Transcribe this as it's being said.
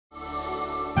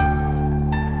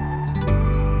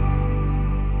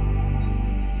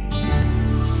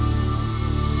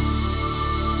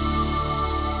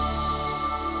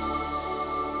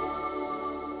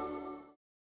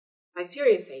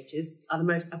Bacteriophages are the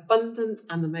most abundant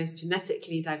and the most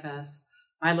genetically diverse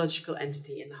biological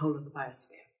entity in the whole of the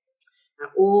biosphere. Now,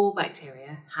 all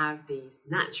bacteria have these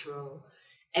natural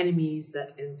enemies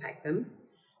that infect them.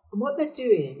 And what they're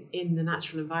doing in the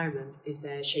natural environment is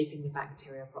they're shaping the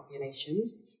bacterial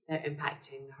populations, they're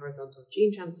impacting the horizontal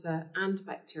gene transfer and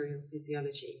bacterial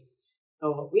physiology.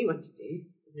 But what we want to do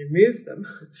is remove them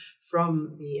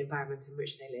from the environment in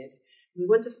which they live. We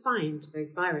want to find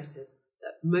those viruses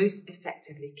that most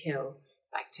effectively kill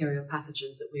bacterial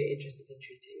pathogens that we're interested in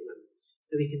treating them.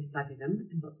 So we can study them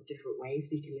in lots of different ways.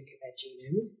 We can look at their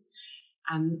genomes,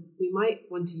 and we might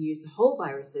want to use the whole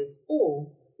viruses,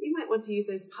 or we might want to use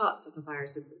those parts of the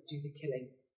viruses that do the killing.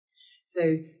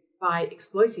 So by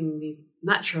exploiting these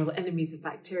natural enemies of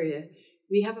bacteria,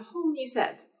 we have a whole new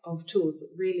set of tools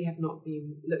that really have not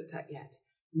been looked at yet.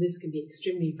 And this can be an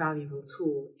extremely valuable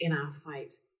tool in our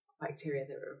fight of bacteria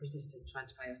that are resistant to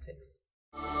antibiotics.